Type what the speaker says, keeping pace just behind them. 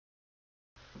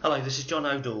Hello, this is John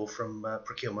O'Donnell from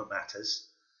Procurement Matters.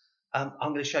 I'm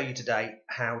going to show you today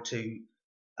how to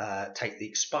take the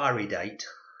expiry date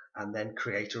and then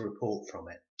create a report from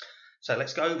it. So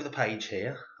let's go over the page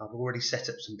here. I've already set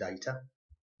up some data.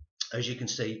 As you can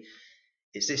see,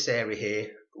 it's this area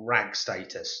here, RAG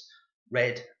status,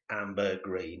 red, amber,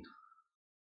 green.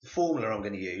 The formula I'm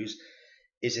going to use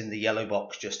is in the yellow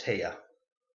box just here.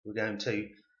 We're going to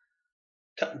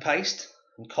cut and paste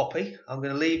and copy. I'm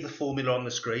going to leave the formula on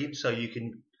the screen so you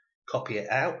can copy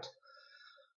it out.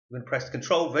 I'm going to press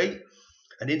Ctrl V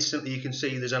and instantly you can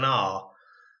see there's an R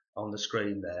on the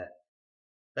screen there.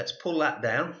 Let's pull that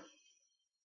down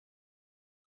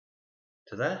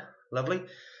to there, lovely,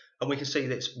 and we can see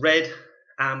that it's red,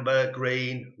 amber,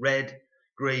 green, red,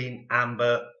 green,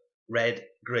 amber, red,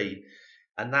 green,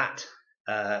 and that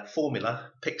formula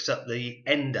picks up the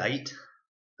end date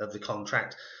of the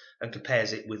contract and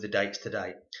compares it with the dates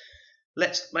today.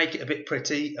 Let's make it a bit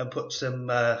pretty and put some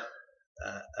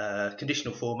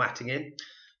conditional formatting in.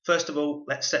 First of all,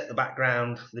 let's set the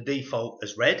background, the default,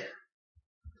 as red,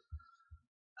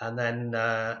 and then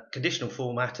conditional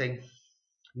formatting,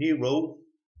 new rule,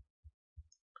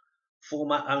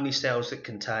 format only cells that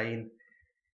contain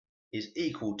is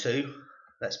equal to,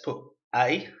 let's put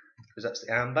A, because that's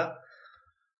the amber,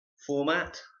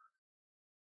 format,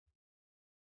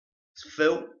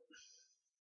 fill.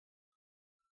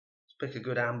 Pick a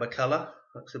good amber colour,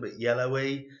 looks a bit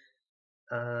yellowy.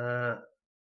 Let's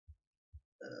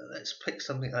pick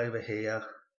something over here, a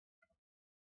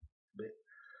bit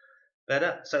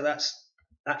better. So that's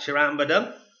your amber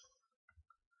done.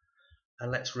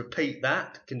 And let's repeat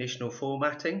that, conditional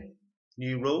formatting,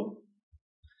 new rule.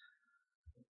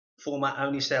 Format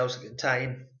only cells that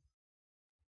contain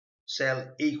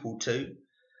cell equal to,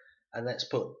 and let's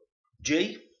put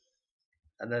G,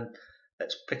 and then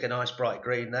let's pick a nice bright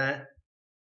green there.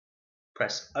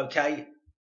 Press OK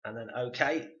and then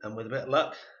OK, and with a bit of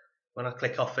luck, when I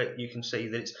click off it, you can see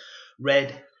that it's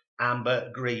red,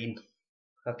 amber, green.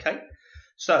 Okay,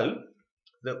 so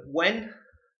that when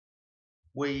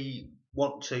we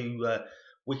want to,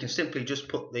 we can simply just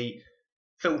put the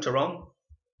filter on.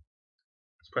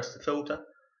 Let's press the filter,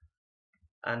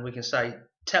 and we can say,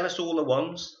 tell us all the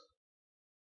ones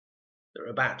that are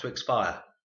about to expire,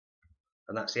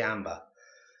 and that's the amber,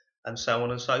 and so on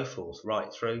and so forth,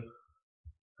 right through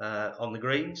on the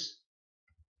greens.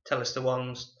 Tell us the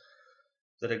ones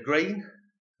that are green,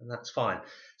 and that's fine.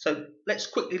 So let's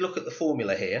quickly look at the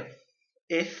formula here.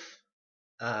 If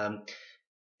you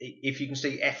can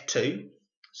see F2,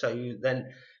 so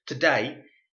then today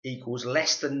equals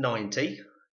less than 90,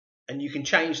 and you can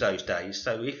change those days.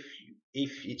 So if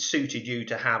it suited you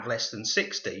to have less than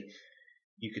 60,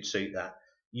 you could suit that.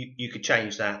 You could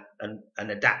change that and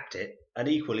adapt it. And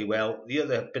equally well, the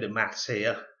other bit of maths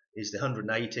here is the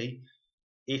 180.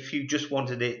 If you just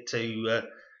wanted it to,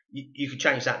 you could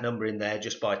change that number in there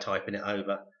just by typing it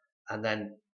over. And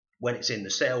then when it's in the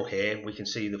cell here, we can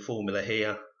see the formula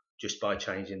here just by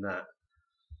changing that.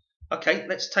 Okay,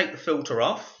 let's take the filter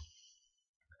off.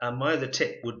 And my other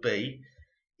tip would be,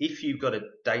 if you've got a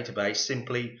database,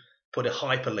 simply put a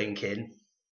hyperlink in.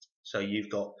 So you've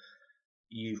got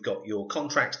your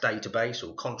contracts database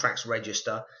or contracts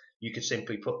register. You could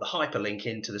simply put the hyperlink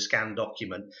into the scanned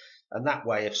document, and that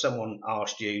way if someone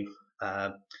asked you,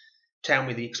 tell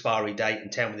me the expiry date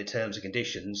and tell me the terms and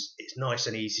conditions, it's nice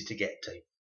and easy to get to.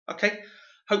 Okay,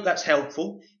 hope that's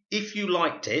helpful. If you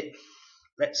liked it,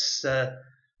 let's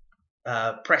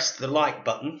press the like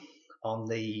button on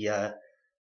the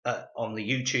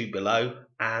YouTube below,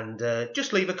 and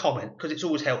just leave a comment, because it's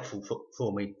always helpful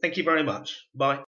for me. Thank you very much. Bye.